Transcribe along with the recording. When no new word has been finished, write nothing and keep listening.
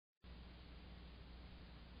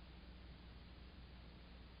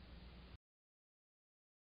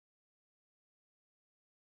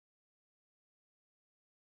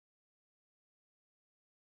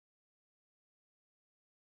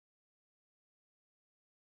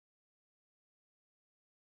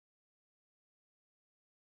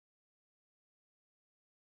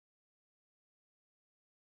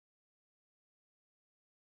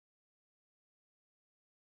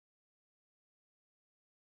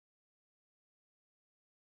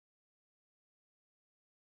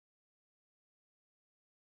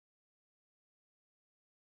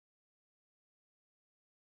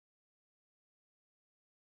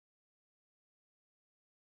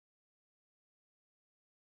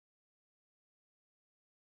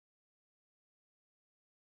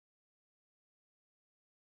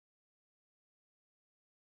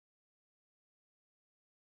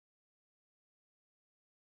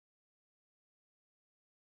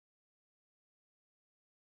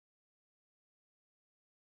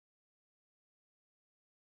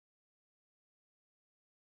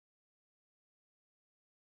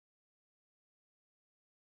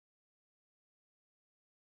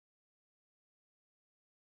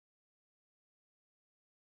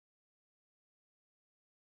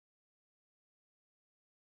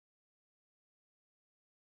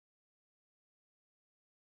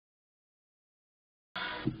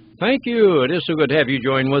Thank you. It is so good to have you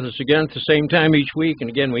join with us again at the same time each week.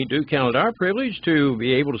 And again, we do count it our privilege to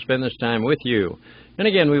be able to spend this time with you. And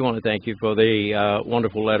again, we want to thank you for the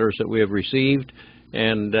wonderful letters that we have received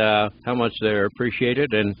and how much they're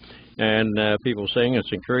appreciated. And people saying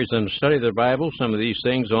it's encouraged them to study their Bible. Some of these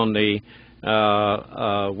things on the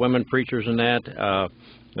women preachers and that,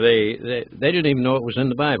 they didn't even know it was in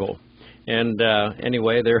the Bible. And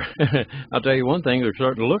anyway, I'll tell you one thing, they're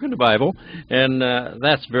starting to look in the Bible, and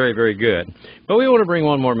that's very, very good. But we want to bring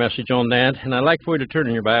one more message on that, and I'd like for you to turn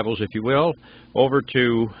in your Bibles, if you will, over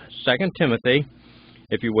to 2 Timothy,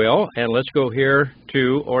 if you will, and let's go here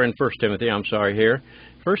to, or in 1 Timothy, I'm sorry, here,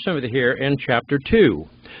 1 Timothy here in chapter 2.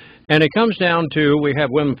 And it comes down to, we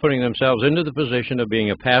have women putting themselves into the position of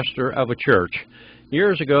being a pastor of a church.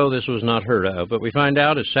 Years ago, this was not heard of, but we find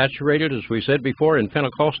out it's saturated, as we said before, in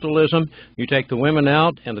Pentecostalism. You take the women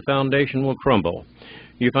out, and the foundation will crumble.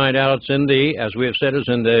 You find out it's in the, as we have said, it's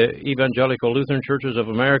in the evangelical Lutheran churches of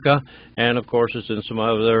America, and of course it's in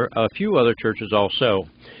a few other churches also.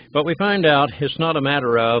 But we find out it's not a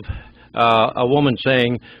matter of a woman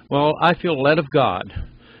saying, well, I feel led of God,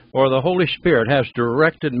 or the Holy Spirit has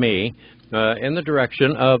directed me in the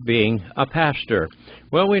direction of being a pastor.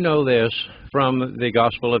 Well, we know this from the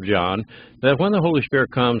Gospel of John, that when the Holy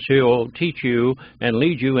Spirit comes, He'll teach you and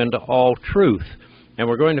lead you into all truth. And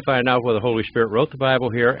we're going to find out where the Holy Spirit wrote the Bible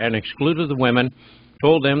here and excluded the women,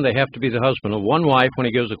 told them they have to be the husband of one wife when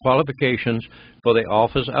He gives the qualifications for the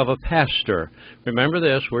office of a pastor. Remember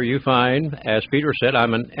this, where you find, as Peter said,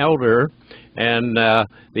 I'm an elder, and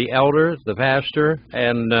the elder, the pastor,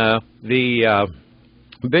 and the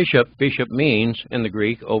bishop means, in the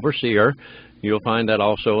Greek, overseer. You'll find that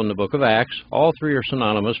also in the book of Acts. All three are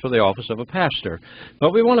synonymous for the office of a pastor.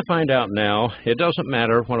 But we want to find out now, it doesn't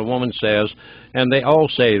matter what a woman says, and they all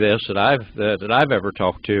say this that I've ever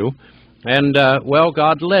talked to, and, well,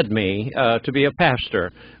 God led me to be a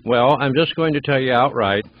pastor. Well, I'm just going to tell you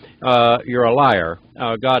outright, you're a liar.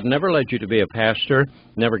 God never led you to be a pastor,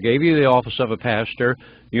 never gave you the office of a pastor.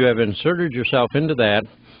 You have inserted yourself into that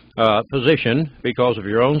position because of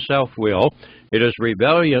your own self-will. It is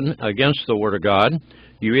rebellion against the Word of God.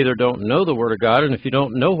 You either don't know the Word of God, and if you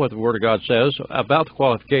don't know what the Word of God says about the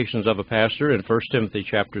qualifications of a pastor in 1 Timothy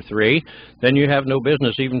chapter 3, then you have no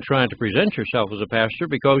business even trying to present yourself as a pastor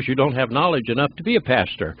because you don't have knowledge enough to be a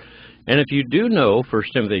pastor. And if you do know 1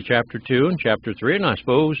 Timothy chapter 2 and chapter 3, and I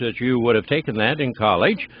suppose that you would have taken that in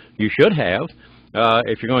college, you should have,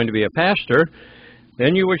 if you're going to be a pastor,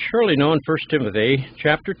 then you would surely know in 1 Timothy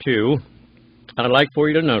chapter 2, I'd like for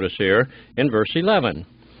you to notice here in verse 11.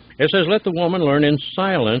 It says, let the woman learn in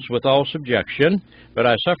silence with all subjection, but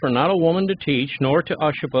I suffer not a woman to teach, nor to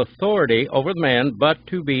usurp authority over the man, but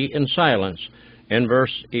to be in silence. In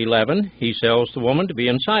verse 11, he tells the woman to be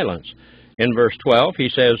in silence. In verse 12, he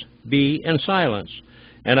says, be in silence.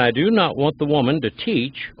 And I do not want the woman to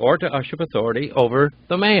teach or to usurp authority over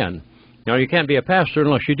the man. Now, you can't be a pastor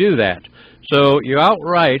unless you do that. So you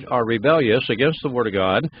outright are rebellious against the Word of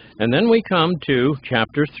God. And then we come to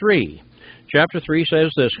chapter 3. Chapter 3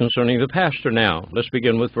 says this concerning the pastor now. Let's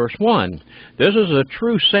begin with verse 1. This is a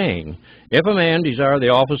true saying. If a man desire the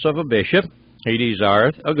office of a bishop, he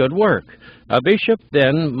desireth a good work. A bishop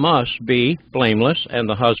then must be blameless, and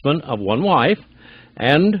the husband of one wife,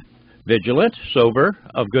 and vigilant, sober,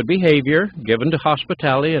 of good behavior, given to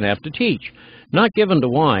hospitality, and apt to teach. Not given to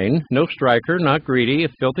wine, no striker, not greedy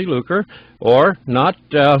of filthy lucre, or not,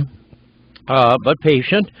 but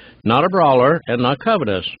patient, not a brawler, and not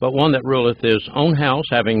covetous, but one that ruleth his own house,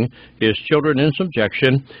 having his children in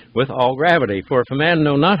subjection with all gravity. For if a man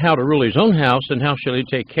know not how to rule his own house, then how shall he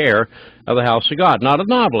take care of the house of God? Not a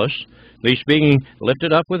novelist, lest being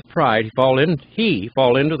lifted up with pride, he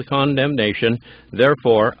fall into the condemnation,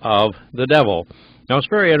 therefore, of the devil. Now, it's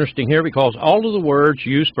very interesting here because all of the words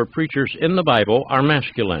used for preachers in the Bible are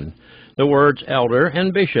masculine. The words elder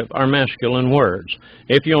and bishop are masculine words.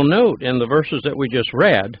 If you'll note in the verses that we just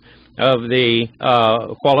read of the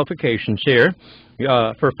qualifications here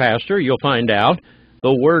for pastor, you'll find out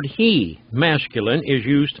the word he, masculine, is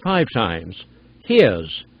used 5 times. His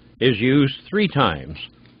is used 3 times.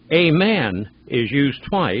 A man is used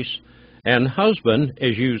twice, and husband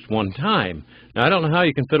is used 1 time. Now, I don't know how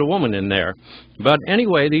you can fit a woman in there. But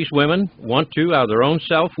anyway, these women want to, out of their own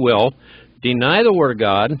self-will, deny the Word of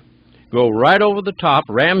God, go right over the top,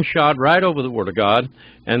 ramshod right over the Word of God,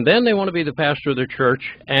 and then they want to be the pastor of their church,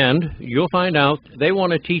 and you'll find out they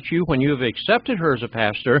want to teach you when you have accepted her as a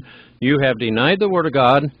pastor, you have denied the Word of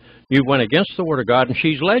God, you went against the Word of God, and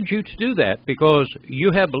she's led you to do that because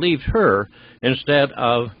you have believed her instead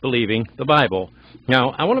of believing the Bible.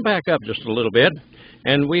 Now, I want to back up just a little bit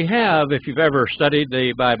And we have, if you've ever studied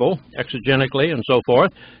the Bible exegetically and so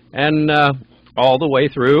forth, and all the way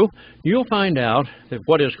through, you'll find out that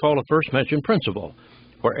what is called a first mention principle.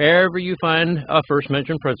 Wherever you find a first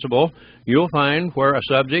mention principle, you'll find where a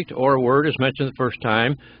subject or a word is mentioned the first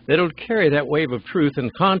time, that it'll carry that wave of truth in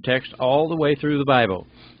context all the way through the Bible.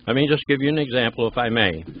 Let me just give you an example, if I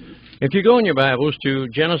may. If you go in your Bibles to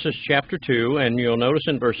Genesis chapter 2, and you'll notice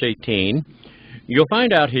in verse 18, you'll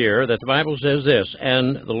find out here that the Bible says this,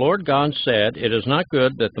 "And the Lord God said, It is not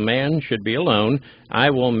good that the man should be alone.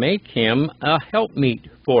 I will make him a helpmeet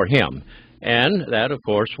for him." And that, of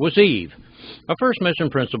course, was Eve. A first mention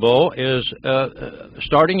principle is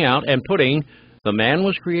starting out and putting the man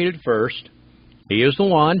was created first. He is the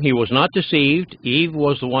one. He was not deceived. Eve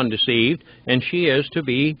was the one deceived, and she is to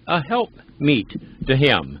be a helpmeet to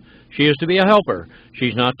him. She is to be a helper.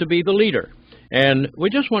 She's not to be the leader. And we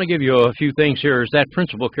just want to give you a few things here as that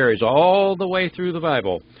principle carries all the way through the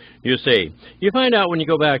Bible. You see, you find out when you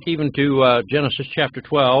go back even to Genesis chapter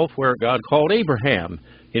 12, where God called Abraham.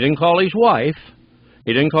 He didn't call his wife.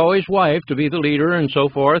 He didn't call his wife to be the leader and so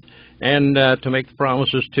forth, and to make the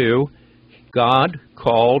promises to. God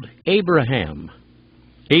called Abraham.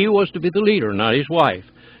 He was to be the leader, not his wife.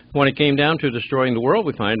 When it came down to destroying the world,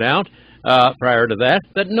 we find out, prior to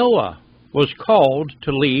that Noah was called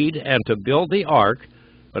to lead and to build the ark,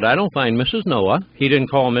 but I don't find Mrs. Noah. He didn't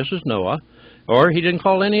call Mrs. Noah, or he didn't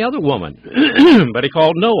call any other woman, but he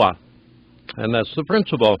called Noah. And that's the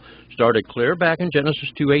principle. Started clear back in Genesis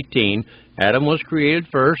 2:18. Adam was created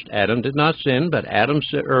first. Adam did not sin, but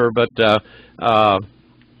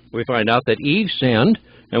we find out that Eve sinned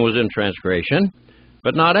and was in transgression,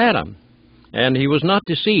 but not Adam. And he was not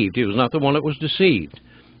deceived. He was not the one that was deceived.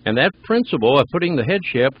 And that principle of putting the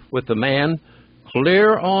headship with the man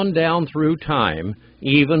clear on down through time,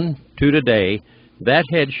 even to today, that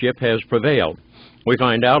headship has prevailed. We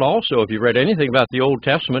find out also, if you've read anything about the Old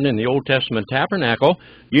Testament, in the Old Testament tabernacle,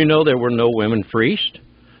 you know there were no women priests.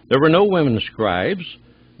 There were no women scribes.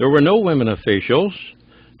 There were no women officials.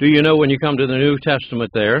 Do you know when you come to the New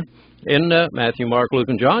Testament there, in Matthew, Mark, Luke,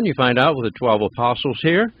 and John, you find out with the 12 apostles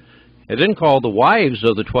here, it didn't call the wives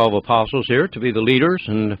of the 12 apostles here to be the leaders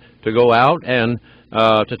and to go out and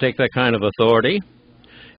to take that kind of authority.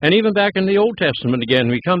 And even back in the Old Testament again,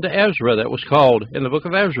 we come to Ezra, that was called in the book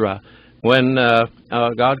of Ezra, when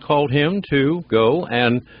God called him to go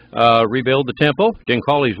and rebuild the temple. Didn't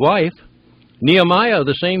call his wife. Nehemiah,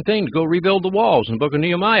 the same thing, to go rebuild the walls in the book of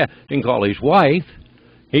Nehemiah. Didn't call his wife.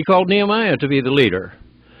 He called Nehemiah to be the leader.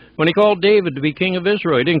 When he called David to be king of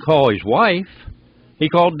Israel, he didn't call his wife. He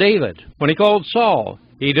called David. When he called Saul,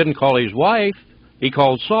 he didn't call his wife. He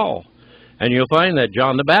called Saul. And you'll find that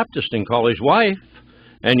John the Baptist didn't call his wife.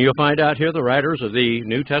 And you'll find out here the writers of the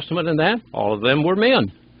New Testament and that, all of them were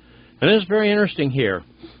men. And it's very interesting here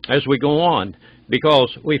as we go on,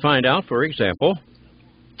 because we find out, for example,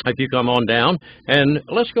 if you come on down, and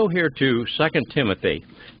let's go here to 2 Timothy.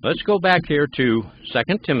 Let's go back here to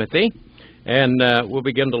 2 Timothy, and we'll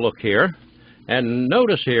begin to look here. And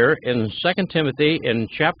notice here in 2 Timothy in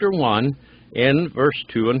chapter 1 in verse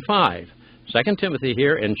 2 and 5. 2 Timothy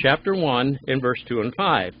here in chapter 1 in verse 2 and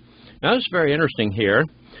 5. Now, it's very interesting here,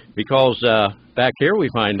 because back here we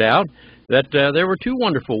find out that there were two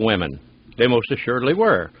wonderful women. They most assuredly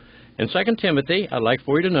were. In 2 Timothy, I'd like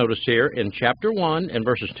for you to notice here in chapter 1 and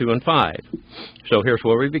verses 2 and 5. So here's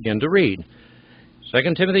where we begin to read.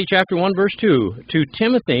 2 Timothy chapter 1, verse 2. To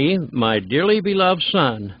Timothy, my dearly beloved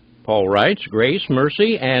son, Paul writes, grace,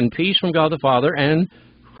 mercy, and peace from God the Father and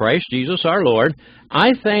Christ Jesus our Lord.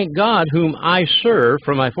 I thank God whom I serve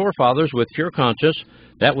from my forefathers with pure conscience,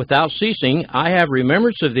 that without ceasing I have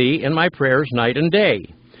remembrance of thee in my prayers night and day.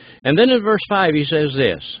 And then in verse 5 he says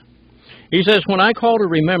this. He says, when I call to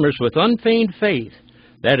remembrance with unfeigned faith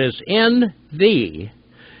that is in thee,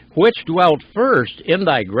 which dwelt first in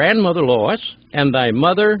thy grandmother Lois and thy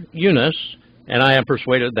mother Younce, and I am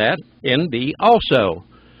persuaded that in thee also.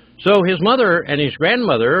 So his mother and his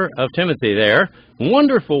grandmother of Timothy there,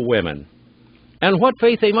 wonderful women. And what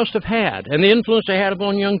faith they must have had, and the influence they had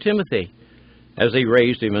upon young Timothy as they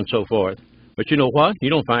raised him and so forth. But you know what? You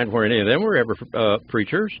don't find where any of them were ever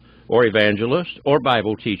preachers or evangelists or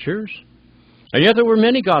Bible teachers. And yet there were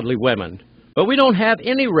many godly women. But we don't have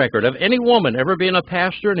any record of any woman ever being a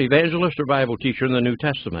pastor, an evangelist, or Bible teacher in the New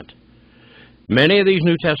Testament. Many of these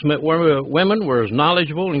New Testament women were as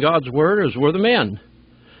knowledgeable in God's Word as were the men.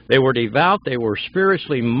 They were devout, they were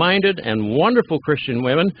spiritually minded, and wonderful Christian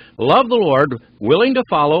women, loved the Lord, willing to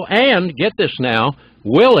follow, and, get this now,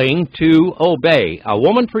 willing to obey. A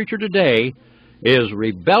woman preacher today is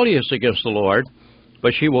rebellious against the Lord,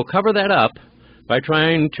 but she will cover that up by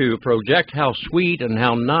trying to project how sweet and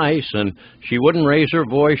how nice, and she wouldn't raise her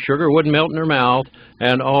voice, sugar wouldn't melt in her mouth,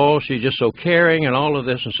 and oh, she's just so caring and all of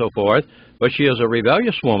this and so forth. But she is a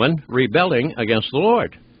rebellious woman rebelling against the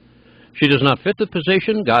Lord. She does not fit the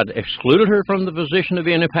position. God excluded her from the position of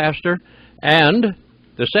being a pastor. And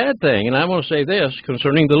the sad thing, and I want to say this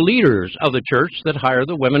concerning the leaders of the church that hire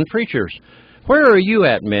the women preachers. Where are you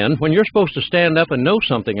at, men, when you're supposed to stand up and know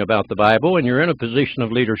something about the Bible and you're in a position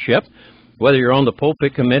of leadership, whether you're on the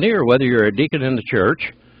pulpit committee or whether you're a deacon in the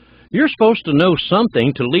church? You're supposed to know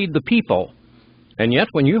something to lead the people. And yet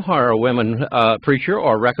when you hire a woman preacher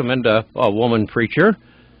or recommend a woman preacher,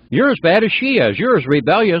 you're as bad as she is. You're as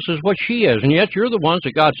rebellious as what she is. And yet you're the ones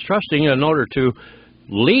that God's trusting in order to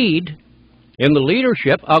lead in the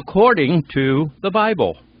leadership according to the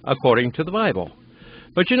Bible. According to the Bible.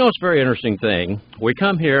 But you know, it's a very interesting thing. We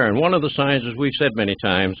come here, and one of the signs, as we've said many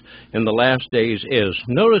times, in the last days is,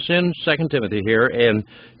 notice in 2 Timothy here, in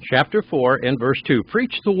chapter 4, in verse 2,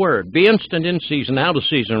 preach the word, be instant in season, out of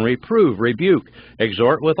season, reprove, rebuke,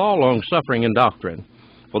 exhort with all long-suffering and doctrine.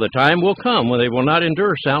 For the time will come when they will not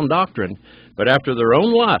endure sound doctrine, but after their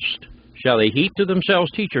own lust shall they heap to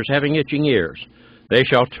themselves teachers having itching ears. They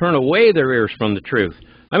shall turn away their ears from the truth.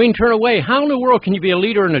 I mean, turn away. How in the world can you be a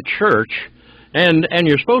leader in a church and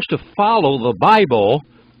you're supposed to follow the Bible,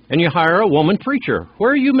 and you hire a woman preacher?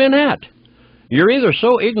 Where are you men at? You're either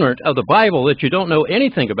so ignorant of the Bible that you don't know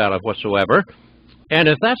anything about it whatsoever, and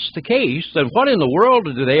if that's the case, then what in the world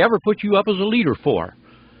do they ever put you up as a leader for?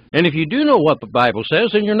 And if you do know what the Bible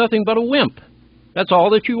says, then you're nothing but a wimp. That's all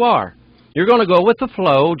that you are. You're going to go with the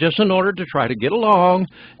flow just in order to try to get along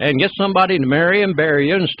and get somebody to marry and bury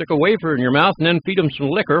you and stick a wafer in your mouth and then feed them some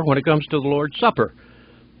liquor when it comes to the Lord's Supper.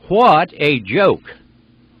 What a joke.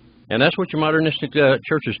 And that's what your modernistic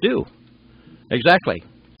churches do. Exactly.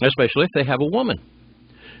 Especially if they have a woman.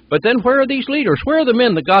 But then where are these leaders? Where are the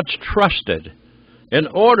men that God's trusted in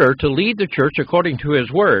order to lead the church according to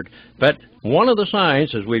His Word? But one of the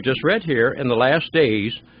signs, as we've just read here, in the last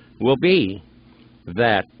days will be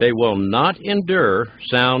that they will not endure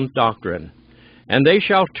sound doctrine. And they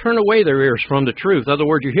shall turn away their ears from the truth. In other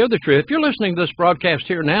words, you hear the truth. If you're listening to this broadcast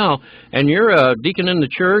here now, and you're a deacon in the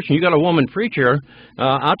church, and you got a woman preacher,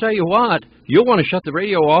 I'll tell you what, you'll want to shut the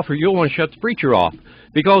radio off, or you'll want to shut the preacher off,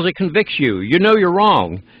 because it convicts you. You know you're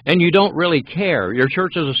wrong, and you don't really care. Your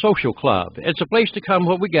church is a social club. It's a place to come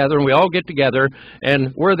where we gather, and we all get together,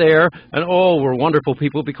 and we're there, and oh, we're wonderful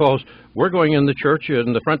people, because we're going in the church,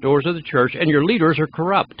 in the front doors of the church, and your leaders are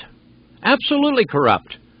corrupt. Absolutely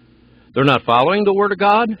corrupt. They're not following the Word of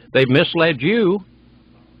God. They've misled you.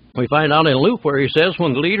 We find out in Luke where he says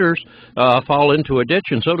when the leaders fall into a ditch,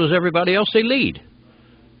 and so does everybody else they lead.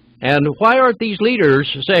 And why aren't these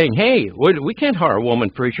leaders saying, hey, we can't hire a woman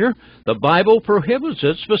preacher? The Bible prohibits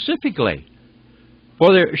it specifically.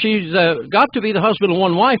 For she's got to be the husband of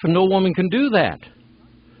one wife, and no woman can do that,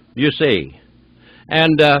 you see.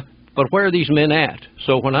 And but where are these men at?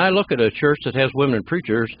 So when I look at a church that has women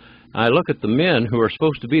preachers, I look at the men who are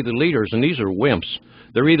supposed to be the leaders, and these are wimps.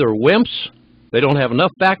 They're either wimps, they don't have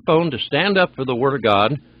enough backbone to stand up for the Word of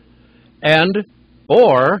God,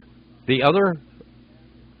 or the other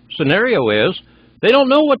scenario is they don't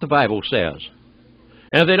know what the Bible says.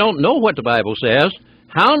 And if they don't know what the Bible says,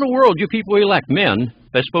 how in the world do you people elect men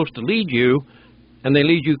that's supposed to lead you, and they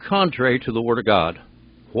lead you contrary to the Word of God?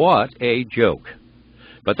 What a joke.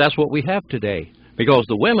 But that's what we have today, because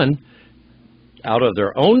the women, out of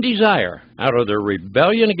their own desire, out of their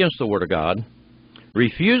rebellion against the Word of God,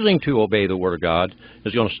 refusing to obey the Word of God,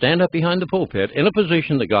 is going to stand up behind the pulpit in a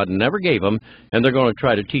position that God never gave them, and they're going to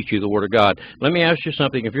try to teach you the Word of God. Let me ask you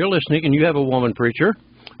something. If you're listening and you have a woman preacher,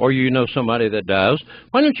 or you know somebody that does,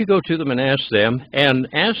 why don't you go to them and ask them,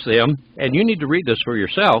 and you need to read this for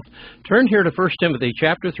yourself. Turn here to 1 Timothy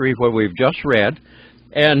chapter 3, where we've just read,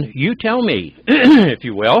 and you tell me, if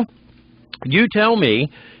you will, you tell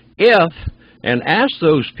me if, and ask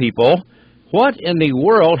those people, what in the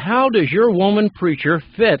world, how does your woman preacher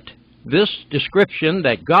fit this description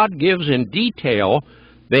that God gives in detail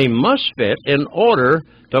they must fit in order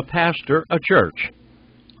to pastor a church?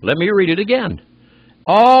 Let me read it again.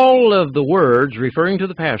 All of the words referring to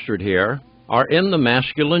the pastorate here are in the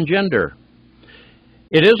masculine gender.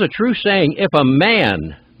 It is a true saying, if a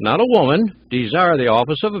man, not a woman, desire the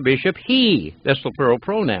office of a bishop, he, that's the plural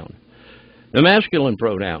pronoun, the masculine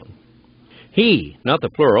pronoun, he, not the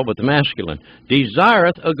plural, but the masculine,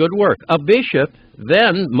 desireth a good work. A bishop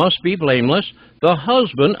then must be blameless, the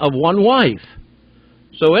husband of one wife.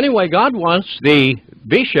 So anyway, God wants the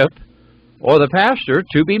bishop or the pastor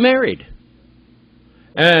to be married.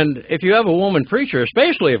 And if you have a woman preacher,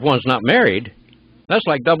 especially if one's not married, that's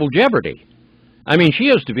like double jeopardy. I mean, she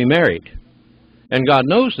is to be married, and God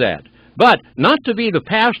knows that. But not to be the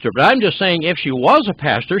pastor, but I'm just saying if she was a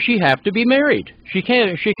pastor, she have to be married. She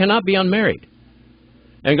cannot be unmarried.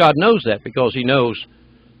 And God knows that because He knows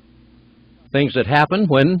things that happen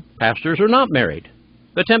when pastors are not married.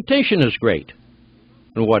 The temptation is great,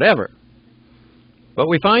 and whatever. But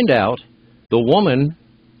we find out the woman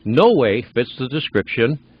no way fits the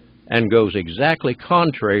description and goes exactly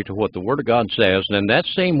contrary to what the Word of God says. And that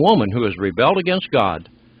same woman who has rebelled against God,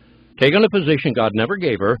 taken a position God never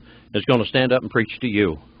gave her, is going to stand up and preach to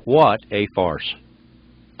you. What a farce.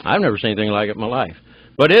 I've never seen anything like it in my life.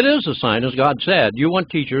 But it is a sign, as God said. You want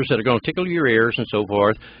teachers that are going to tickle your ears and so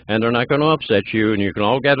forth, and they're not going to upset you, and you can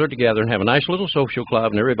all gather together and have a nice little social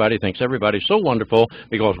club, and everybody thinks everybody's so wonderful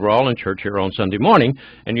because we're all in church here on Sunday morning,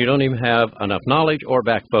 and you don't even have enough knowledge or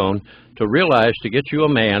backbone to realize to get you a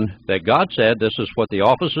man that God said this is what the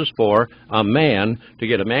office is for, a man, to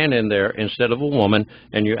get a man in there instead of a woman,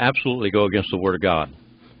 and you absolutely go against the Word of God.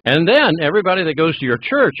 And then everybody that goes to your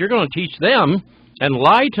church, you're going to teach them and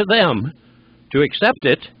lie to them to accept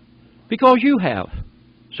it because you have.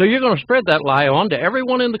 So you're going to spread that lie on to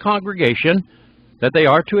everyone in the congregation that they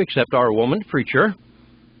are to accept our woman preacher,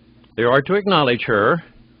 they are to acknowledge her,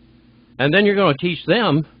 and then you're going to teach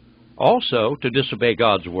them also to disobey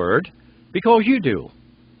God's word because you do.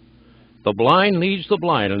 The blind leads the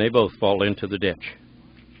blind, and they both fall into the ditch.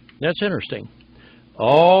 That's interesting.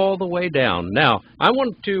 All the way down. Now, I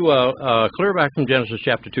want to clear back from Genesis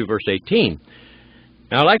chapter 2, verse 18.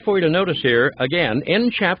 Now, I'd like for you to notice here, again,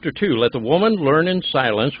 in chapter 2, let the woman learn in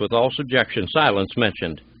silence with all subjection. Silence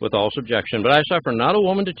mentioned, with all subjection. But I suffer not a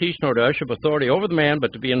woman to teach nor to usher authority over the man,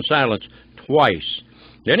 but to be in silence, twice.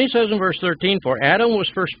 Then he says in verse 13, for Adam was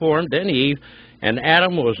first formed, then Eve, and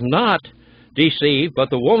Adam was not deceived, but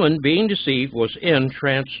the woman, being deceived, was in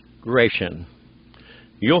transgression.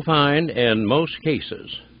 You'll find in most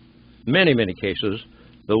cases, many, many cases,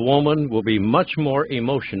 the woman will be much more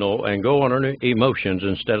emotional and go on her emotions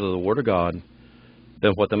instead of the Word of God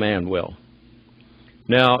than what the man will.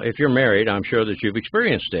 Now, if you're married, I'm sure that you've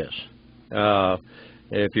experienced this.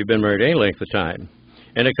 If you've been married any length of time,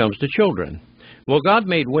 and it comes to children. Well, God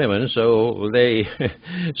made women so they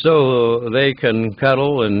can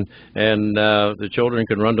cuddle and the children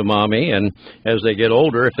can run to mommy, and as they get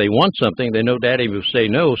older, if they want something, they know daddy will say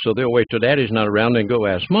no, so they'll wait till daddy's not around and go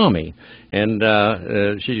ask mommy. And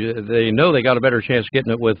they know they got a better chance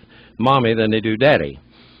getting it with mommy than they do daddy.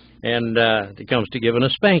 And it comes to giving a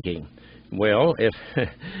spanking. Well, if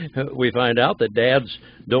we find out that dads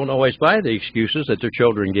don't always buy the excuses that their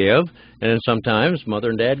children give, and sometimes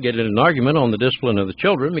mother and dad get in an argument on the discipline of the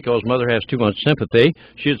children because mother has too much sympathy,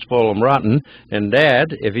 she'd spoil them rotten, and dad,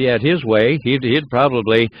 if he had his way, he'd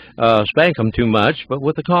probably spank them too much. But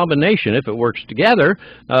with the combination, if it works together,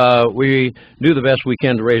 we do the best we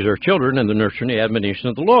can to raise our children in the nurture and the admonition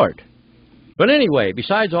of the Lord. But anyway,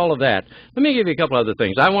 besides all of that, let me give you a couple other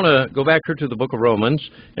things. I want to go back here to the book of Romans,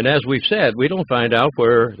 and as we've said, we don't find out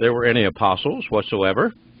where there were any apostles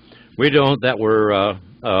whatsoever. We don't that were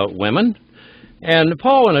women. And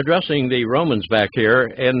Paul, in addressing the Romans back here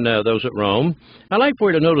and those at Rome, I'd like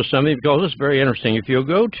for you to notice something because it's very interesting. If you'll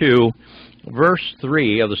go to verse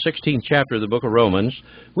 3 of the 16th chapter of the book of Romans,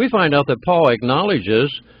 we find out that Paul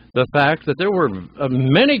acknowledges the fact that there were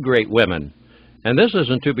many great women. And this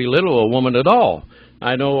isn't to belittle a woman at all.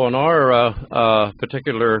 I know on our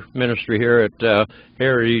particular ministry here at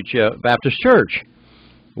Heritage Baptist Church,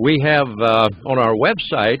 we have on our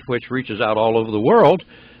website, which reaches out all over the world,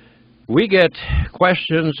 we get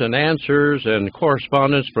questions and answers and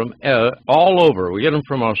correspondence from all over. We get them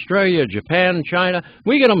from Australia, Japan, China.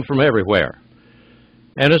 We get them from everywhere.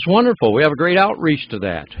 And it's wonderful. We have a great outreach to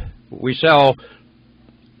that. We sell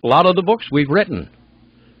a lot of the books we've written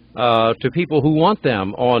to people who want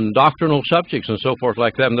them on doctrinal subjects and so forth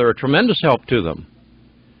like that, and they're a tremendous help to them.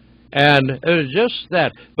 And it's just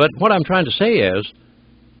that. But what I'm trying to say is,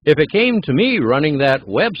 if it came to me running that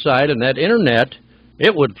website and that internet,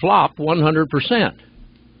 it would flop 100%.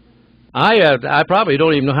 I probably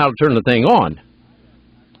don't even know how to turn the thing on.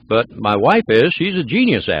 But my wife she's a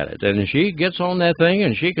genius at it, and she gets on that thing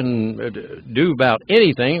and she can do about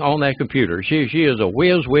anything on that computer. She is a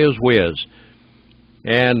whiz.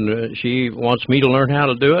 And she wants me to learn how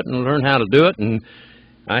to do it, and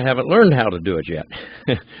I haven't learned how to do it yet.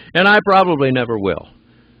 And I probably never will.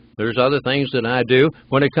 There's other things that I do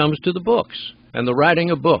when it comes to the books and the writing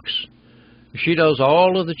of books. She does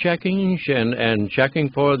all of the checking and checking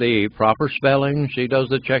for the proper spelling. She does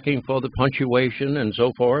the checking for the punctuation and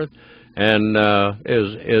so forth, and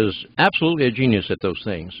is absolutely a genius at those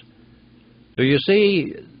things. So you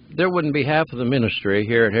see, there wouldn't be half of the ministry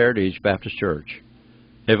here at Heritage Baptist Church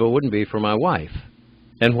if it wouldn't be for my wife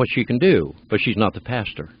and what she can do, but she's not the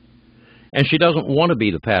pastor. And she doesn't want to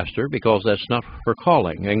be the pastor because that's not her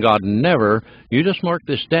calling. And God never, you just mark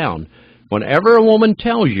this down, whenever a woman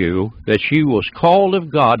tells you that she was called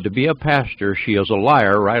of God to be a pastor, she is a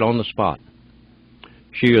liar right on the spot.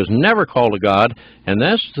 She is never called of God, and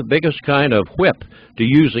that's the biggest kind of whip to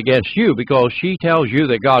use against you, because she tells you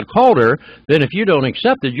that God called her. Then if you don't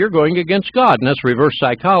accept it, you're going against God, and that's reverse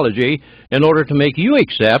psychology in order to make you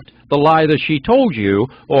accept the lie that she told you,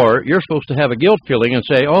 or you're supposed to have a guilt feeling and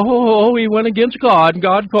say, oh, he went against God,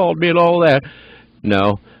 God called me and all that.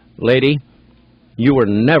 No, lady, you were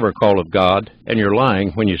never called of God, and you're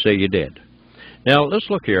lying when you say you did. Now, let's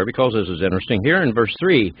look here, because this is interesting. Here in verse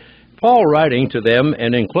 3, Paul writing to them,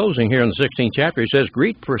 and in closing here in the 16th chapter, he says,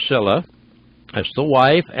 "Greet Priscilla," that's the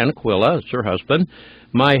wife, and Aquila, that's her husband,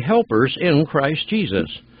 "my helpers in Christ Jesus,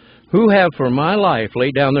 who have for my life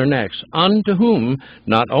laid down their necks, unto whom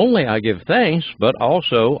not only I give thanks, but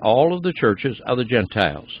also all of the churches of the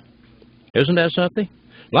Gentiles." Isn't that something?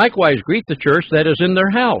 "Likewise greet the church that is in their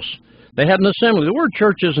house." They had an assembly. The word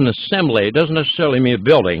church is an assembly. It doesn't necessarily mean a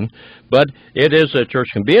building, but it is a church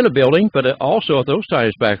can be in a building, but also at those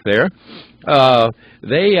times back there,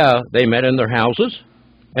 they met in their houses,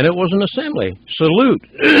 and it was an assembly. "Salute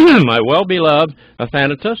my well-beloved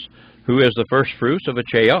Athanatus, who is the first fruits of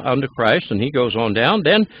Achaia unto Christ," and he goes on down.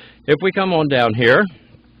 Then, if we come on down here,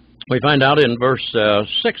 we find out in verse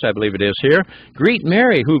 6, I believe it is here, "Greet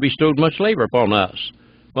Mary, who bestowed much labor upon us."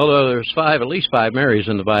 Well, there's at least five Marys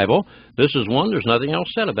in the Bible. This is one there's nothing else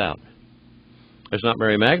said about. It's not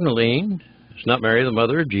Mary Magdalene. It's not Mary, the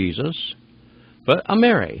mother of Jesus, but a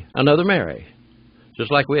Mary, another Mary.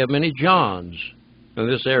 Just like we have many Johns in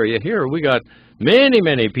this area here, we got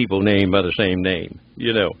many people named by the same name,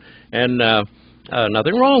 you know. And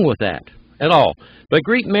nothing wrong with that at all. But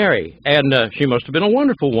greet Mary, and she must have been a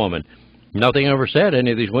wonderful woman. Nothing ever said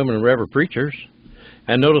any of these women were ever preachers.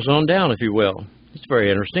 And notice on down, if you will. It's very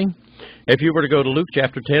interesting. If you were to go to Luke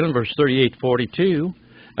chapter 10 and verse 38-42,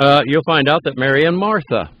 you'll find out that Mary and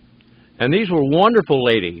Martha, and these were wonderful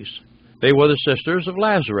ladies. They were the sisters of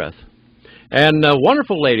Lazarus. And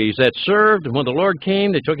wonderful ladies that served. When the Lord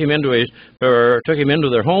came, they took him into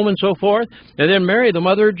their home and so forth. And then Mary, the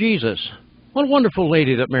mother of Jesus. What a wonderful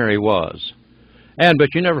lady that Mary was.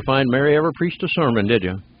 But you never find Mary ever preached a sermon, did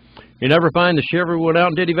you? You never find that she ever went out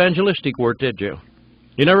and did evangelistic work, did you?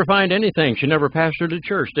 You never find anything. She never pastored a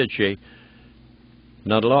church, did she?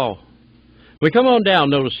 Not at all. We come on down,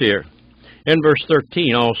 notice here, in verse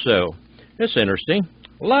 13 also. It's interesting.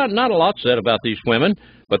 Not a lot said about these women,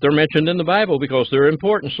 but they're mentioned in the Bible because they're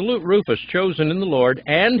important. "Salute Rufus, chosen in the Lord,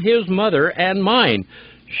 and his mother and mine."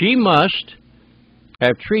 She must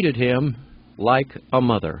have treated him like a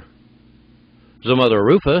mother. The mother of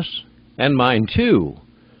Rufus, and mine too.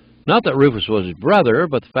 Not that Rufus was his brother,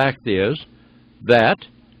 but the fact is that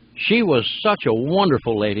she was such a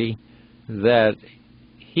wonderful lady that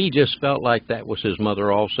he just felt like that was his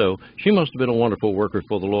mother also. She must have been a wonderful worker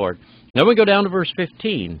for the Lord. Now we go down to verse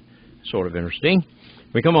 15. Sort of interesting.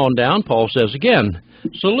 We come on down. Paul says again,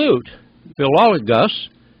 "Salute Philologus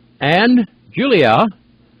and Julia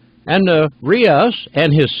and Nereus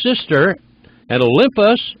and his sister and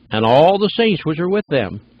Olympus and all the saints which are with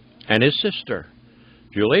them," and his sister.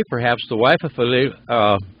 Julie, perhaps the wife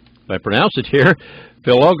of if I pronounce it here,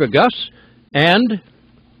 Philologus, and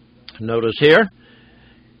notice here,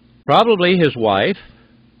 probably his wife,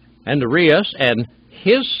 and Nereus, and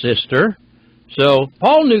his sister. So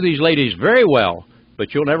Paul knew these ladies very well,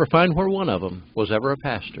 but you'll never find where one of them was ever a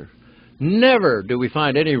pastor. Never do we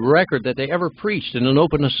find any record that they ever preached in an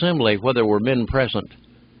open assembly where there were men present.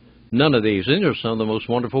 None of these. And these are some of the most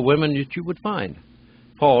wonderful women that you would find.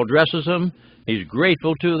 Paul addresses them. He's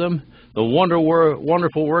grateful to them, the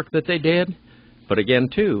wonderful work that they did. But again,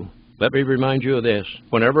 too, let me remind you of this.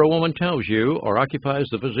 Whenever a woman tells you or occupies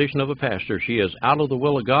the position of a pastor, she is out of the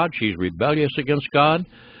will of God. She's rebellious against God.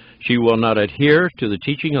 She will not adhere to the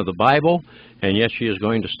teaching of the Bible, and yet she is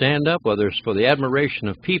going to stand up, whether it's for the admiration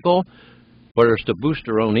of people, whether it's to boost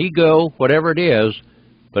her own ego, whatever it is,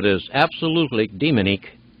 but it is absolutely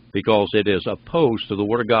demonic because it is opposed to the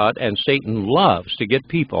Word of God, and Satan loves to get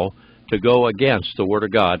people to go against the Word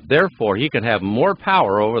of God. Therefore, he can have more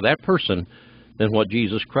power over that person than what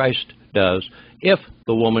Jesus Christ does, if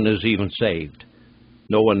the woman is even saved.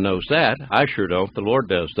 No one knows that. I sure don't. The Lord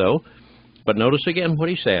does, though. But notice again what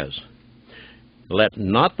he says. "Let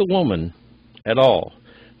not the woman at all.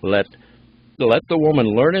 Let the woman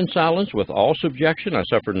learn in silence with all subjection. I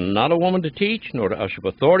suffer not a woman to teach, nor to usher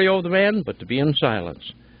authority over the man, but to be in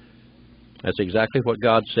silence." That's exactly what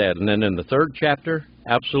God said. And then in the 3rd chapter,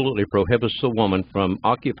 absolutely prohibits the woman from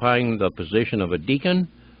occupying the position of a deacon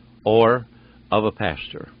or of a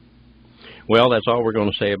pastor. Well, that's all we're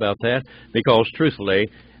going to say about that, because truthfully,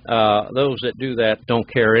 those that do that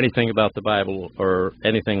don't care anything about the Bible or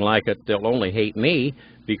anything like it. They'll only hate me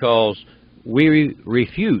because we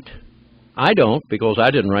refute. I don't, because I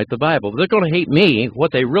didn't write the Bible. They're going to hate me.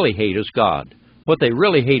 What they really hate is God. What they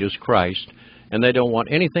really hate is Christ, and they don't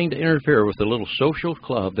want anything to interfere with the little social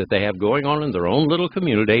club that they have going on in their own little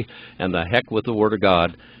community, and the heck with the Word of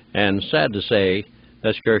God. And sad to say,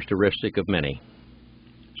 that's characteristic of many.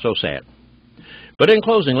 So sad. But in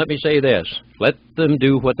closing, let me say this. Let them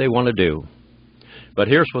do what they want to do. But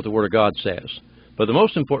here's what the Word of God says. But the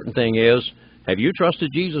most important thing is, have you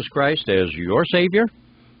trusted Jesus Christ as your Savior?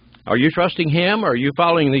 Are you trusting Him, or are you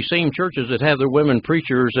following these same churches that have their women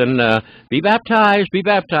preachers and be baptized, be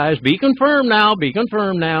confirmed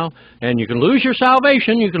now, and you can lose your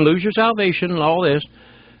salvation, and all this.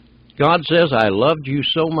 God says, I loved you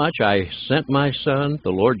so much, I sent my Son,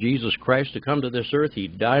 the Lord Jesus Christ, to come to this earth. He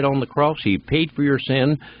died on the cross. He paid for your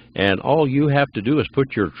sin, and all you have to do is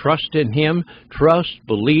put your trust in Him. Trust,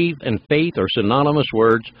 believe, and faith are synonymous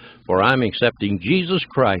words, for I'm accepting Jesus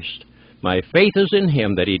Christ. My faith is in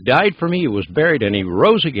Him, that He died for me, He was buried, and He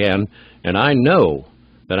rose again, and I know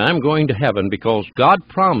that I'm going to heaven because God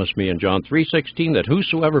promised me in John 3:16 that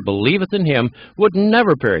whosoever believeth in Him would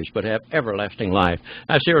never perish but have everlasting life.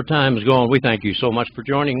 I see our time is gone. We thank you so much for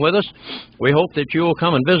joining with us. We hope that you will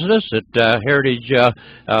come and visit us at Heritage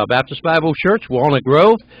Baptist Bible Church, Walnut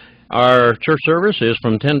Grove. Our church service is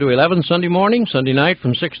from 10 to 11 Sunday morning, Sunday night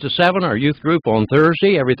from 6 to 7. Our youth group on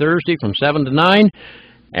Thursday, every Thursday from 7 to 9.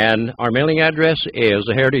 And our mailing address is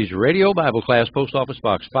the Heritage Radio Bible Class, Post Office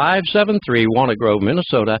Box 573, Walnut Grove,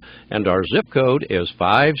 Minnesota, and our zip code is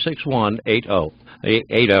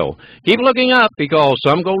 56180. Keep looking up, because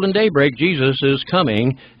some golden daybreak Jesus is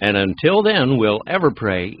coming, and until then we'll ever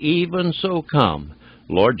pray, even so come,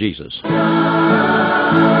 Lord Jesus.